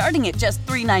colors starting at just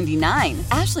 $3.99.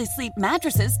 Ashley Sleep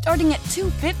mattresses starting at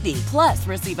 $2.50. Plus,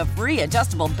 receive a free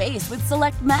adjustable base with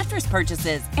select mattress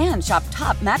purchases. And shop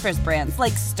top mattress brands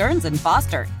like Stearns &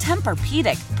 Foster,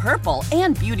 Tempur-Pedic, Purple,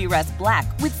 and Beautyrest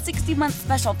Black with 60-month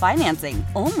special financing.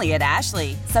 Only at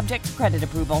Ashley. Subject to credit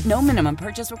approval. No minimum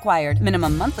purchase required.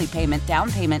 Minimum monthly payment,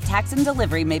 down payment, tax, and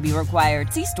delivery may be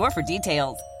required. See store for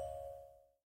details.